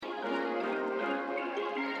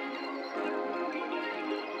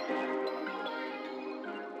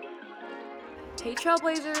Hey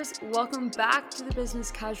Trailblazers, welcome back to the Business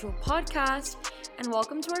Casual Podcast, and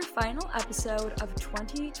welcome to our final episode of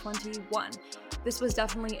 2021. This was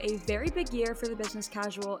definitely a very big year for the Business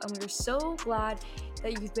Casual, and we are so glad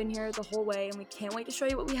that you've been here the whole way, and we can't wait to show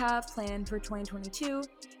you what we have planned for 2022.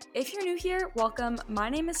 If you're new here, welcome. My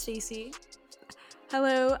name is Stacy.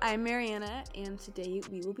 Hello, I'm Marianna, and today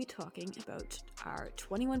we will be talking about our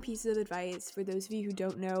 21 pieces of advice. For those of you who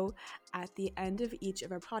don't know, at the end of each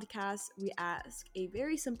of our podcasts, we ask a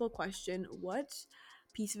very simple question: what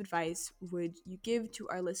piece of advice would you give to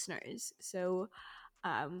our listeners? So,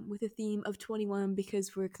 with a theme of 21,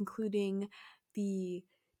 because we're concluding the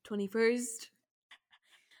 21st.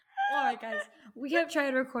 Alright guys, we have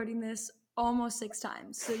tried recording this almost 6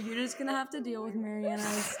 times, so you're just gonna have to deal with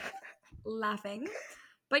Marianna's laughing.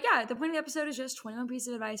 But yeah, the point of the episode is just 21 pieces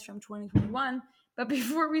of advice from 2021. But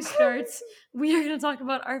before we start, we are going to talk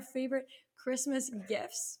about our favorite Christmas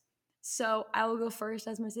gifts. So I will go first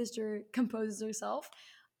as my sister composes herself.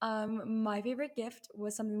 My favorite gift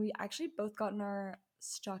was something we actually both got in our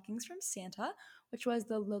stockings from Santa, which was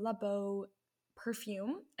the Le Labo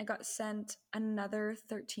perfume. I got sent another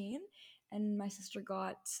 13, and my sister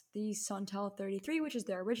got the Santal 33, which is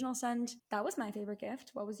their original scent. That was my favorite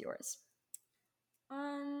gift. What was yours?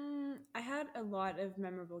 I had a lot of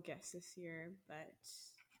memorable gifts this year, but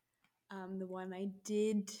the one I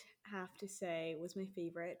did have to say was my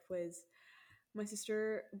favorite was my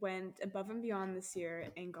sister went above and beyond this year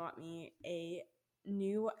and got me a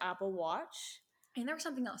new Apple Watch. And there was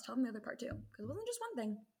something else. Tell them the other part too, because it wasn't just one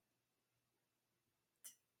thing.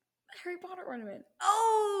 A Harry Potter ornament.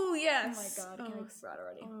 Oh, yes. Oh my god, I can't believe I forgot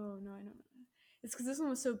already. Oh, no, I don't know. It's because this one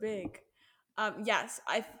was so big. Yes,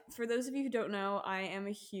 for those of you who don't know, I am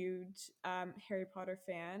a huge Harry Potter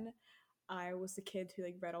fan. I was the kid who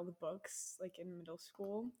read all the books in middle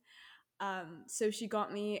school. So she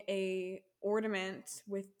got me a ornament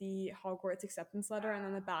with the Hogwarts acceptance letter, and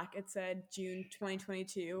on the back it said June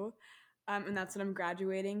 2022. And that's when I'm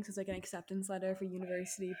graduating, so it's an acceptance letter for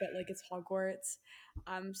university, but it's Hogwarts.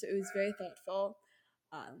 So it was very thoughtful,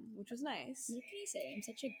 which was nice. What can I say? I'm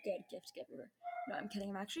such a good gift giver. No, I'm kidding.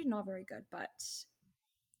 I'm actually not very good, but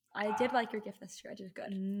I did like your gift this year. I did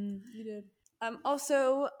good. You did.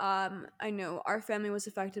 Also, I know our family was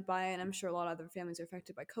affected by it, and I'm sure a lot of other families are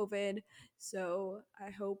affected by COVID. So I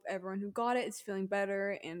hope everyone who got it is feeling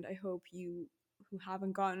better, and I hope you who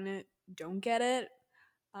haven't gotten it don't get it.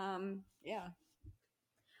 Yeah.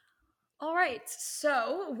 All right,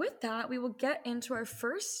 so with that, we will get into our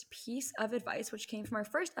first piece of advice, which came from our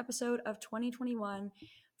first episode of 2021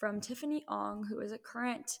 from Tiffany Ong, who is a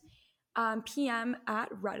current PM at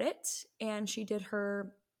Reddit, and she did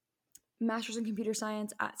her master's in computer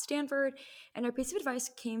science at Stanford. And her piece of advice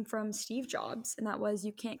came from Steve Jobs, and that was,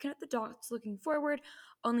 you can't connect the dots looking forward,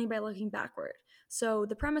 only by looking backward. So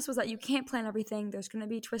the premise was that you can't plan everything. There's going to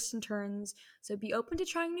be twists and turns. So be open to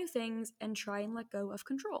trying new things and try and let go of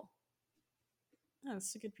control. Oh,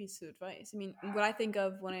 that's a good piece of advice. I mean, what I think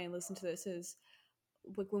of when I listen to this is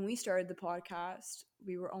when we started the podcast,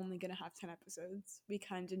 we were only going to have 10 episodes. We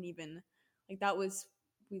kind of didn't even, that was,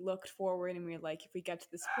 we looked forward and we were like, if we get to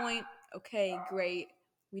this point, okay, great,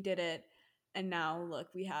 we did it. And now, look,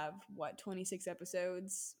 we have, 26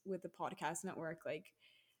 episodes with the podcast network.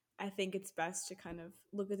 I think it's best to kind of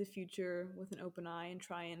look at the future with an open eye and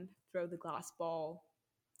try and throw the glass ball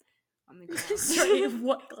on the ground. Sorry,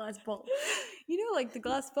 what glass ball? The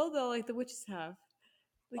glass ball that the witches have.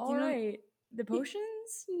 All right. The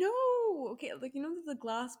potions? No. Okay, the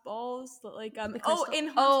glass balls that in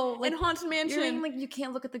Haunted Mansion. You mean you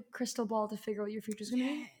can't look at the crystal ball to figure out what your future's gonna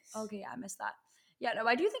be? Okay, yeah, I missed that. Yeah, no,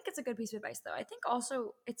 I do think it's a good piece of advice though. I think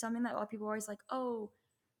also it's something that a lot of people are always like, oh,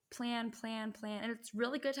 plan. And it's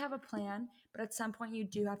really good to have a plan, but at some point you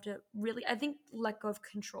do have to really, I think let go of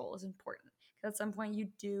control is important. Because at some point you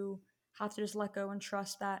do have to just let go and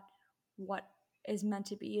trust that what is meant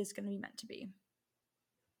to be is going to be meant to be.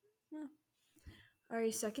 Yeah.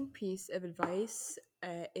 Our second piece of advice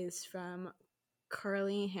is from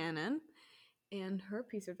Carly Hannon, and her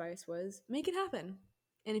piece of advice was make it happen.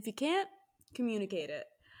 And if you can't, communicate it.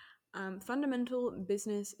 Fundamental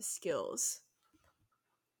business skills.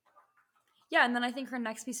 Yeah, and then I think her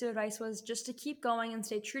next piece of advice was just to keep going and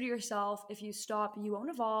stay true to yourself. If you stop, you won't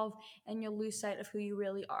evolve and you'll lose sight of who you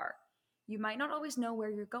really are. You might not always know where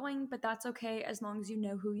you're going, but that's okay as long as you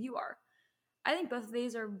know who you are. I think both of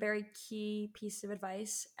these are very key pieces of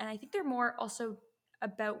advice, and I think they're more also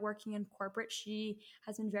about working in corporate. She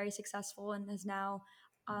has been very successful and is now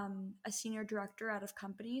a senior director out of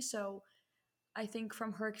company. So I think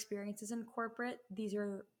from her experiences in corporate, these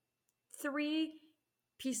are 3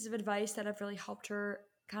 pieces of advice that have really helped her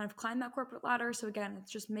kind of climb that corporate ladder. So again,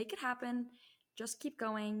 it's just make it happen, just keep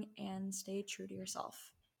going, and stay true to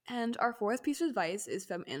yourself. And our fourth piece of advice is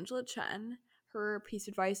from Angela Chen. Her piece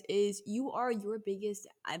of advice is, you are your biggest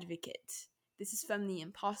advocate. This is from the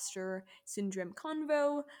Imposter Syndrome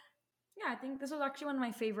Convo. Yeah, I think this was actually one of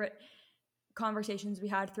my favorite conversations we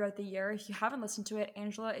had throughout the year. If you haven't listened to it,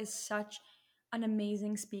 Angela is such an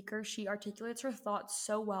amazing speaker. She articulates her thoughts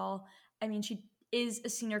so well. I mean, she is a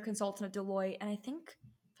senior consultant at Deloitte, and I think,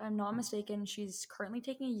 if I'm not mistaken, she's currently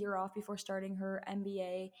taking a year off before starting her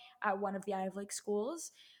MBA at one of the Ivy League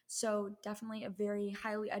schools. So definitely a very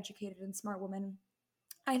highly educated and smart woman.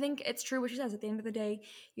 I think it's true what she says. At the end of the day,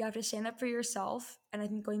 you have to stand up for yourself. And I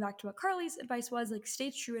think going back to what Carly's advice was, like,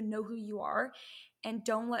 stay true and know who you are, and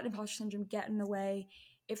don't let imposter syndrome get in the way.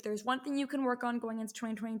 If there's one thing you can work on going into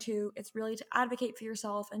 2022, it's really to advocate for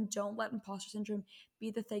yourself, and don't let imposter syndrome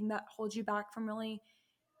be the thing that holds you back from really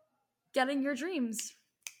getting your dreams.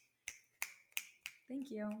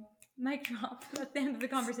 Thank you. Mic drop. That's the end of the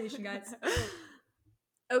conversation, guys.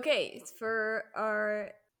 Okay, for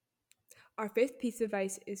our fifth piece of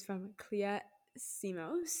advice is from Clea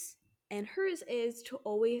Simos, and hers is to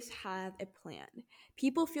always have a plan.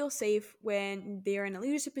 People feel safe when they're in a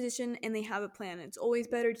leadership position and they have a plan. It's always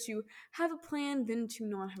better to have a plan than to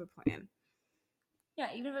not have a plan. Yeah,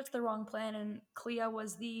 even if it's the wrong plan. And Clea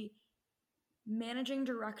was the managing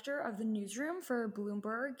director of the newsroom for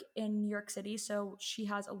Bloomberg in New York City. So she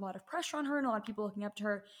has a lot of pressure on her and a lot of people looking up to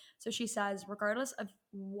her. So she says, regardless of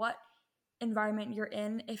what environment you're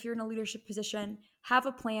in, if you're in a leadership position, have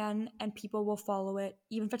a plan and people will follow it.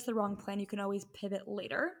 Even if it's the wrong plan, you can always pivot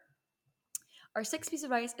later. Our sixth piece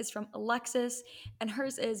of advice is from Alexis, and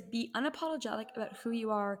hers is, be unapologetic about who you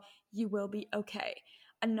are. You will be okay.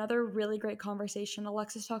 Another really great conversation.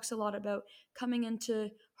 Alexis talks a lot about coming into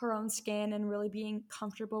her own skin and really being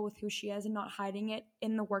comfortable with who she is and not hiding it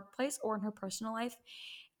in the workplace or in her personal life.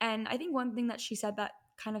 And I think one thing that she said that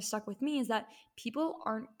kind of stuck with me is that people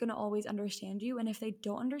aren't going to always understand you. And if they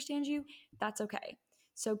don't understand you, that's okay.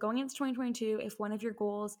 So going into 2022, if one of your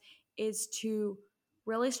goals is to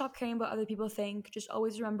really stop caring about what other people think, just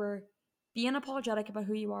always remember, be unapologetic about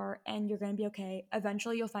who you are, and you're going to be okay.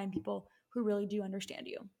 Eventually, you'll find people who really do understand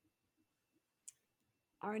you.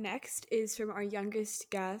 Our next is from our youngest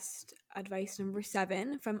guest, advice number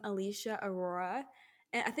 7 from Alicia Aurora.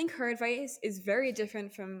 And I think her advice is very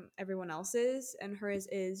different from everyone else's. And hers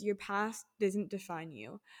is, your past doesn't define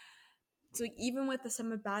you. So even with the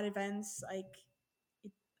sum of bad events,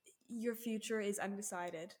 your future is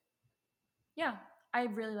undecided. Yeah, I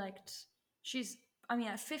really liked.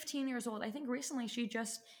 At 15 years old, I think recently she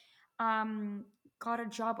just got a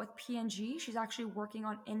job with P&G. She's actually working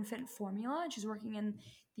on infant formula, and she's working in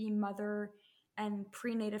the mother and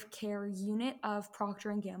prenatal care unit of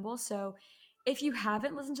Procter and Gamble. So if you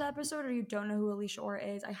haven't listened to that episode or you don't know who Alicia Orr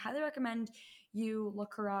is, I highly recommend you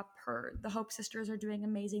look her up. The Hope Sisters are doing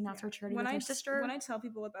amazing. That's her charity with her sister. When I tell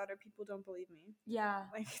people about her, people don't believe me. Yeah.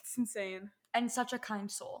 Like, it's insane. And such a kind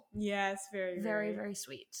soul. Yes, very, very, very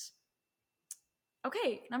sweet.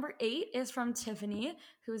 Okay, number 8 is from Tiffany,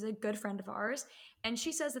 who is a good friend of ours. And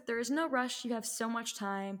she says that there is no rush. You have so much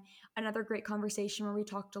time. Another great conversation where we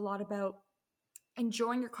talked a lot about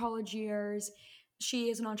enjoying your college years.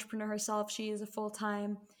 She is an entrepreneur herself. She is a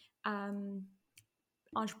full-time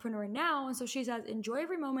entrepreneur now. And so she says, enjoy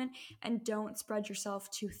every moment and don't spread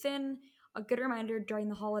yourself too thin. A good reminder during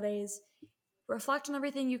the holidays, reflect on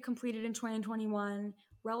everything you completed in 2021,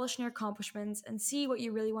 relish in your accomplishments, and see what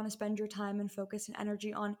you really want to spend your time and focus and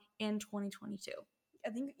energy on in 2022.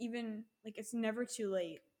 I think even, like, it's never too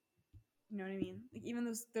late. You know what I mean? Like, even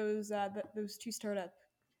those 2 startup,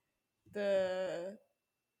 the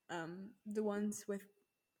ones with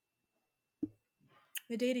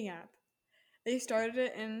the dating app, they started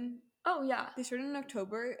it in they started in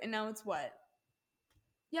October, and now it's what?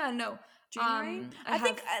 Yeah, no. January. I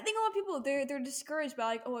think a lot of people they're discouraged by,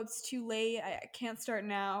 like, oh, it's too late. I can't start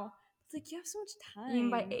now. It's like, you have so much time. You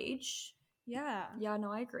mean by age? Yeah. Yeah,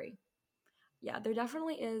 no, I agree. Yeah, there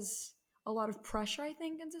definitely is a lot of pressure, I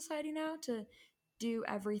think, in society now to do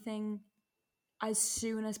everything as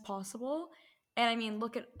soon as possible. And I mean,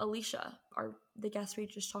 look at Alicia, the guest we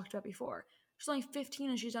just talked about before. She's only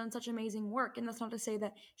 15 and she's done such amazing work. And that's not to say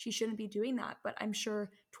that she shouldn't be doing that, but I'm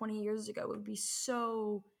sure 20 years ago it would be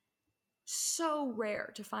so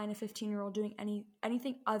rare to find a 15-year-old doing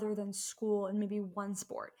anything other than school and maybe one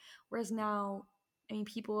sport. Whereas now, I mean,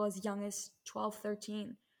 people as young as 12,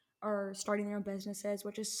 13 are starting their own businesses,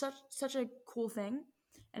 which is such a cool thing.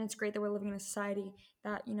 And it's great that we're living in a society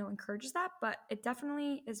that, encourages that, but it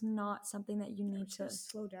definitely is not something that you need to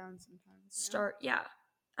slow down sometimes. Start. Yeah.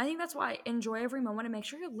 I think that's why enjoy every moment and make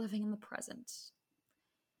sure you're living in the present.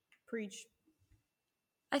 Preach.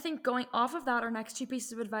 I think going off of that, our next two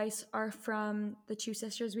pieces of advice are from the two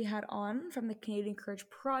sisters we had on from the Canadian Courage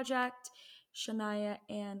Project, Shania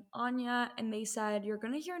and Anya, and they said, you're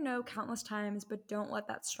going to hear no countless times, but don't let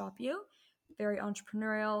that stop you. Very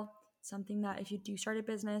entrepreneurial, something that if you do start a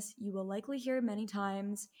business, you will likely hear many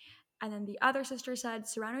times. And then the other sister said,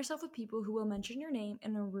 surround yourself with people who will mention your name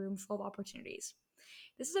in a room full of opportunities.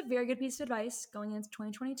 This is a very good piece of advice going into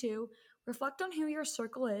 2022. Reflect on who your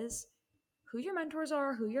circle is, who your mentors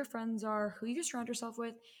are, who your friends are, who you surround yourself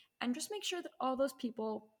with, and just make sure that all those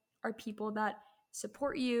people are people that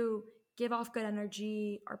support you, give off good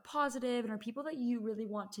energy, are positive, and are people that you really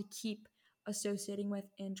want to keep associating with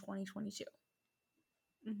in 2022.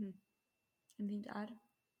 Mm-hmm. Anything to add?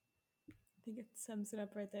 I think it sums it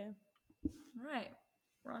up right there. All right,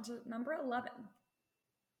 we're on to number 11.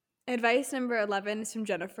 Advice number 11 is from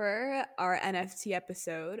Jennifer, our NFT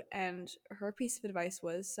episode, and her piece of advice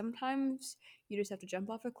was, sometimes you just have to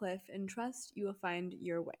jump off a cliff and trust you will find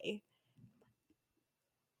your way.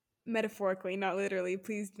 Metaphorically, not literally.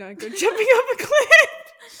 Please do not go jumping off a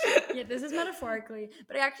cliff. Yeah, this is metaphorically,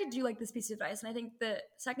 but I actually do like this piece of advice. And I think the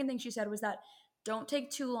second thing she said was that don't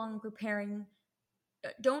take too long preparing.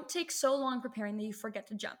 Don't take so long preparing that you forget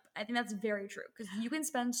to jump. I think that's very true because you can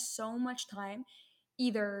spend so much time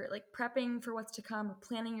either like prepping for what's to come or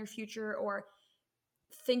planning your future or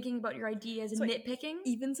thinking about your ideas and So nitpicking.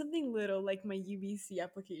 Even something little like my UBC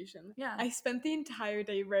application. Yeah. I spent the entire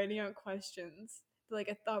day writing out questions that, like,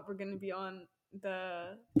 I thought were going to be on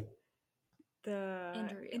the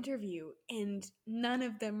interview, and none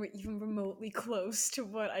of them were even remotely close to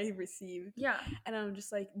what I received. Yeah. And I'm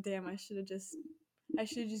just like, damn, I should have just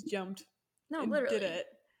jumped. No, and literally. did it.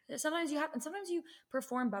 Sometimes you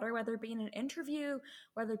perform better, whether it be in an interview,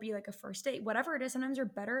 whether it be like a first date, whatever it is. Sometimes you're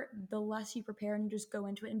better the less you prepare and you just go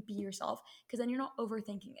into it and be yourself because then you're not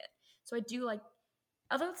overthinking it. So I do like,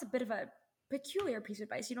 although it's a bit of a peculiar piece of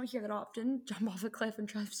advice, you don't hear that often, jump off a cliff and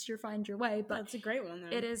trust you find your way, but That's a great one,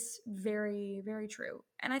 though. it is very, very true.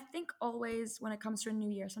 And I think always when it comes to a new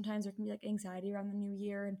year, sometimes there can be like anxiety around the new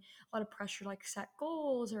year and a lot of pressure to like set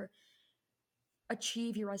goals or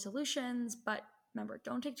achieve your resolutions, but remember,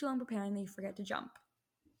 don't take too long preparing that you forget to jump.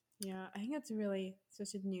 Yeah, I think that's really,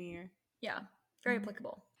 especially the new year. Yeah, very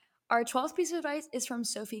applicable. Our 12th piece of advice is from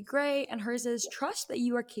Sophie Gray, and hers is trust that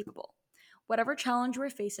you are capable. Whatever challenge you are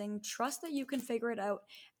facing, trust that you can figure it out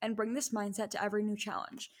and bring this mindset to every new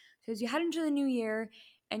challenge. So as you head into the new year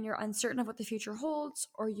and you're uncertain of what the future holds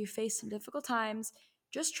or you face some difficult times,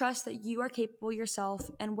 just trust that you are capable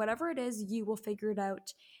yourself and whatever it is, you will figure it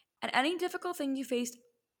out. And any difficult thing you faced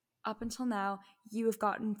up until now, you have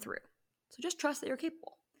gotten through. So just trust that you're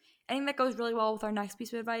capable. I think that goes really well with our next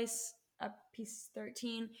piece of advice, piece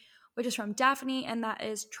 13, which is from Daphne, and that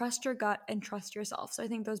is trust your gut and trust yourself. So I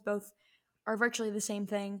think those both are virtually the same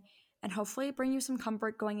thing and hopefully bring you some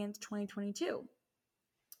comfort going into 2022.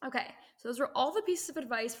 Okay, so those were all the pieces of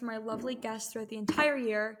advice from our lovely guests throughout the entire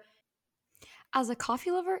year. As a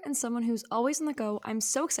coffee lover and someone who's always on the go, I'm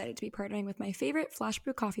so excited to be partnering with my favorite flash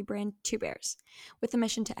brew coffee brand, Two Bears. With the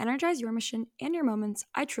mission to energize your mission and your moments,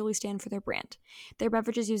 I truly stand for their brand. Their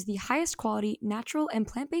beverages use the highest quality, natural, and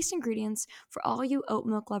plant-based ingredients for all you oat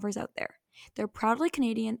milk lovers out there. They're proudly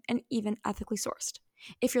Canadian and even ethically sourced.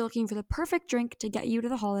 If you're looking for the perfect drink to get you to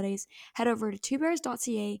the holidays, head over to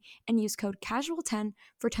twobears.ca and use code CASUAL10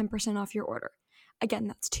 for 10% off your order. Again,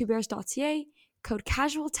 that's twobears.ca, code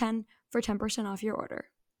CASUAL10 for 10% off your order.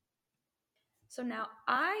 So now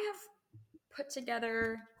I have put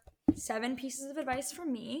together 7 pieces of advice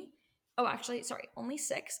from me. Oh, actually, sorry, only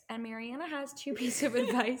 6. And Marianna has 2 pieces of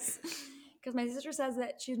advice because my sister says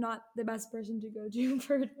that she's not the best person to go to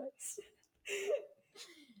for advice.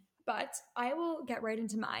 But I will get right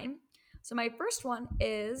into mine. So my first one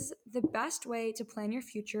is the best way to plan your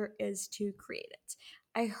future is to create it.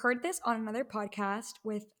 I heard this on another podcast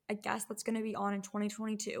with a guest that's going to be on in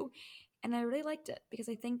 2022, and I really liked it because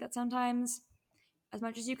I think that sometimes, as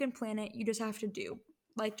much as you can plan it, you just have to do.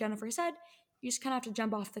 Like Jennifer said, you just kind of have to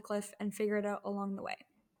jump off the cliff and figure it out along the way.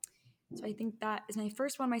 So I think that is my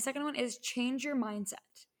first one. My second one is change your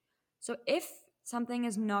mindset. So if something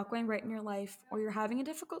is not going right in your life or you're having a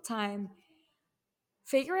difficult time,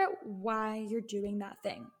 figure out why you're doing that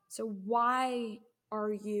thing. So why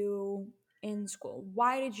are you in school?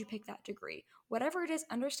 Why did you pick that degree? Whatever it is,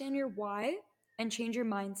 understand your why and change your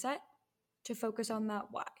mindset to focus on that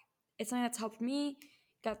why. It's something that's helped me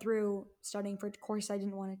get through studying for courses I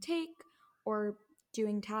didn't want to take or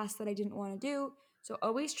doing tasks that I didn't want to do. So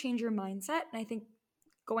always change your mindset. And I think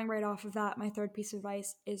going right off of that, my third piece of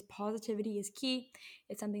advice is positivity is key.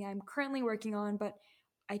 It's something I'm currently working on, but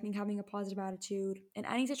I think having a positive attitude in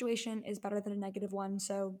any situation is better than a negative one.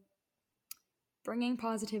 So bringing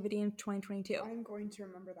positivity in 2022. I'm going to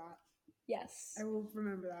remember that. Yes. I will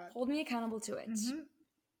remember that. Hold me accountable to it. Mm-hmm.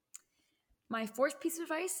 My fourth piece of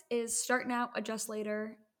advice is start now, adjust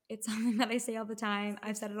later. It's something that I say all the time.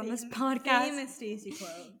 I've said it on this podcast. Famous Stacey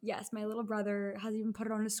quote. Yes, my little brother has even put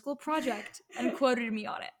it on his school project and quoted me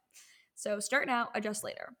on it. So start now, adjust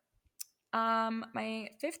later. My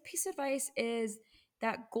fifth piece of advice is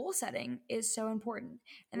that goal setting is so important,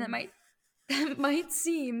 and that might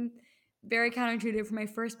seem very counterintuitive for my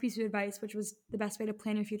first piece of advice, which was the best way to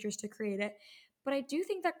plan your future is to create it. But I do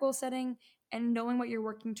think that goal setting and knowing what you're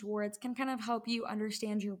working towards can kind of help you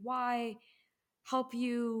understand your why, help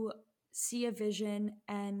you see a vision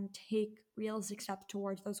and take realistic steps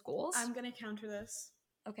towards those goals. I'm going to counter this.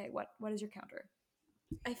 Okay, what is your counter?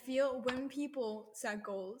 I feel when people set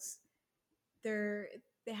goals, they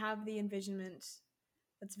have the envisionment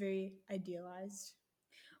that's very idealized.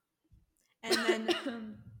 And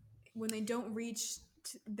then when they don't reach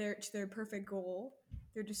their perfect goal,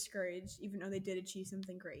 they're discouraged, even though they did achieve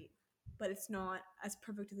something great. But it's not as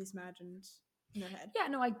perfect as it's imagined in their head. Yeah,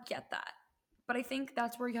 no, I get that. But I think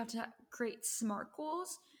that's where you have to create SMART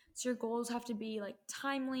goals. So your goals have to be like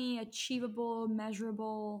timely, achievable,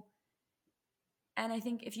 measurable. And I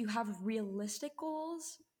think if you have realistic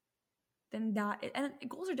goals, then and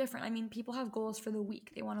goals are different. I mean, people have goals for the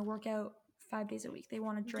week. They want to work out 5 days a week. They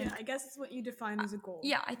want to drink. Yeah, I guess it's what you define as a goal.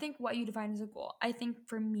 Yeah, I think what you define as a goal. I think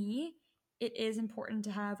for me, it is important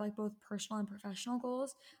to have like both personal and professional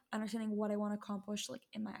goals, understanding what I want to accomplish like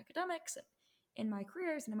in my academics, in my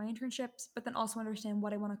careers, and in my internships, but then also understand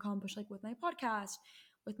what I want to accomplish like with my podcast,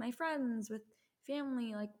 with my friends, with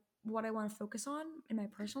family, like what I want to focus on in my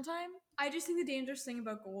personal time. I just think the dangerous thing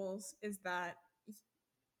about goals is that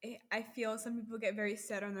I feel some people get very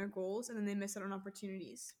set on their goals and then they miss out on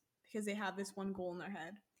opportunities because they have this one goal in their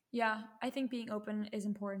head. Yeah, I think being open is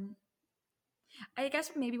important. I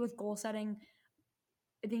guess maybe with goal setting,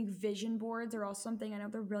 I think vision boards are also something. I know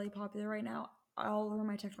they're really popular right now. All over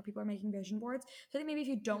my TikTok, people are making vision boards. So I think maybe if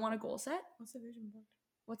you don't want a goal set, What's a vision board?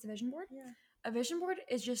 What's a vision board? Yeah. A vision board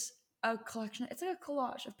is just a collection. It's like a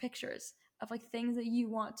collage of pictures of like things that you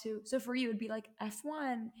want to. So for you, it'd be like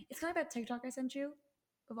F1. It's kind of like that TikTok I sent you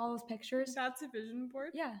of all those pictures. That's a vision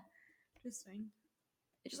board? Yeah. Interesting.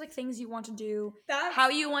 It's just like things you want to do. That's how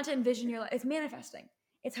you want to envision your life. It's manifesting.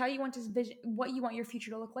 It's how you want to envision what you want your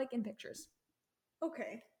future to look like in pictures.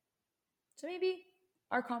 Okay. So maybe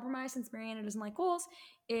our compromise, since Marianna doesn't like goals,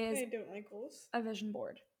 is I don't like goals. A vision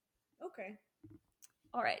board. Okay.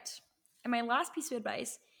 All right. And my last piece of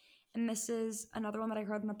advice, and this is another one that I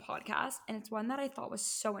heard on a podcast, and it's one that I thought was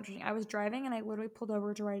so interesting. I was driving and I literally pulled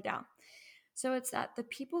over to write it down. So it's that the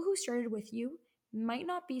people who started with you might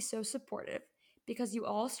not be so supportive because you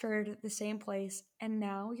all started at the same place and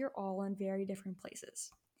now you're all in very different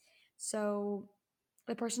places. So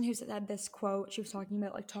the person who said this quote, she was talking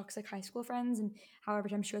about like toxic high school friends and how every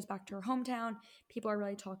time she goes back to her hometown, people are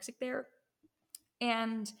really toxic there.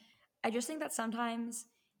 And I just think that sometimes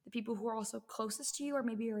the people who are also closest to you, or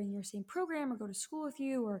maybe are in your same program, or go to school with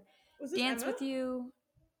you, or dance with you.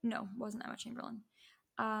 No, wasn't Emma Chamberlain.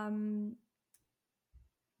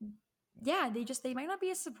 Yeah, they might not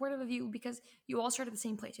be as supportive of you because you all start at the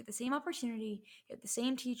same place. You had the same opportunity, you had the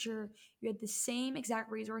same teacher, you had the same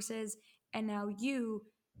exact resources, and now you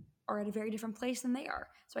are at a very different place than they are.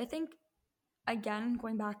 So I think, again,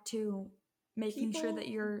 going back to making sure that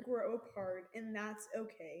you're grow apart, and that's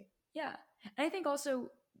okay. Yeah. And I think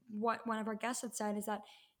also what one of our guests had said is that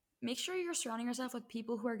make sure you're surrounding yourself with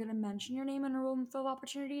people who are going to mention your name in a room full of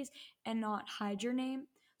opportunities and not hide your name.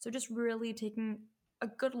 So just really taking a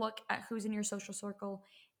good look at who's in your social circle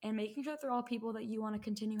and making sure that they're all people that you want to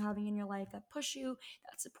continue having in your life, that push you,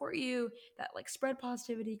 that support you, that like spread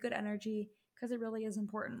positivity, good energy, because it really is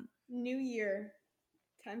important. New year.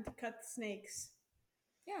 Time to cut the snakes.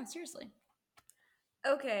 Yeah, seriously.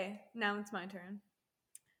 Okay, now it's my turn.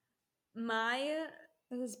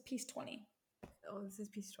 This is piece 20. Oh, this is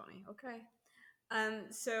piece 20. Okay.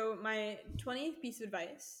 So my 20th piece of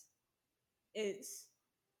advice is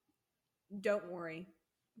don't worry,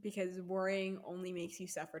 because worrying only makes you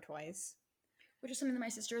suffer twice. Which is something that my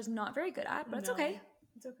sister is not very good at, but it's okay.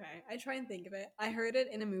 It's okay. I try and think of it. I heard it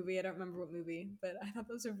in a movie. I don't remember what movie, but I thought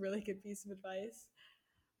that was a really good piece of advice.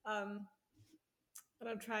 And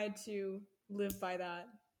I've tried to live by that.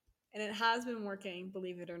 And it has been working,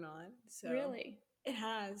 believe it or not. So Really? It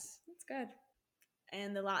has. That's good.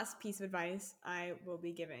 And the last piece of advice I will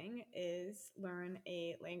be giving is learn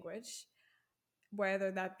a language.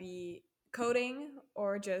 whether that be coding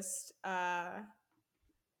or just another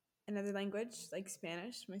language like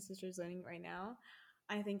Spanish. My sister's learning right now.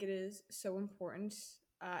 I think it is so important,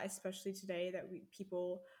 especially today, that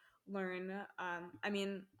people learn. I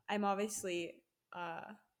mean, I'm obviously uh,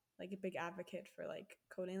 like a big advocate for like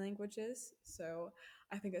coding languages, so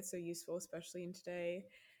I think it's so useful, especially in today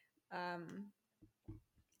um,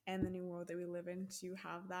 and the new world that we live in, to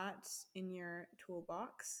have that in your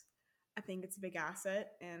toolbox. I think it's a big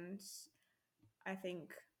asset, and I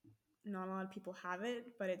think not a lot of people have it,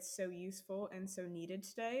 but it's so useful and so needed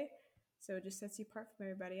today. So it just sets you apart from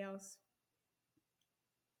everybody else.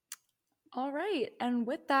 All right. And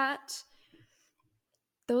with that,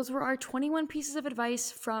 those were our 21 pieces of advice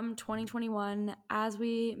from 2021. As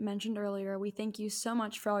we mentioned earlier, we thank you so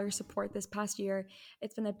much for all your support this past year.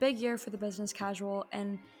 It's been a big year for the business casual,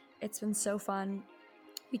 and it's been so fun.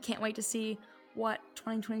 We can't wait to see what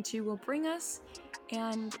 2022 will bring us,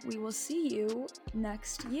 and we will see you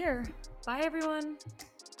next year. Bye, everyone.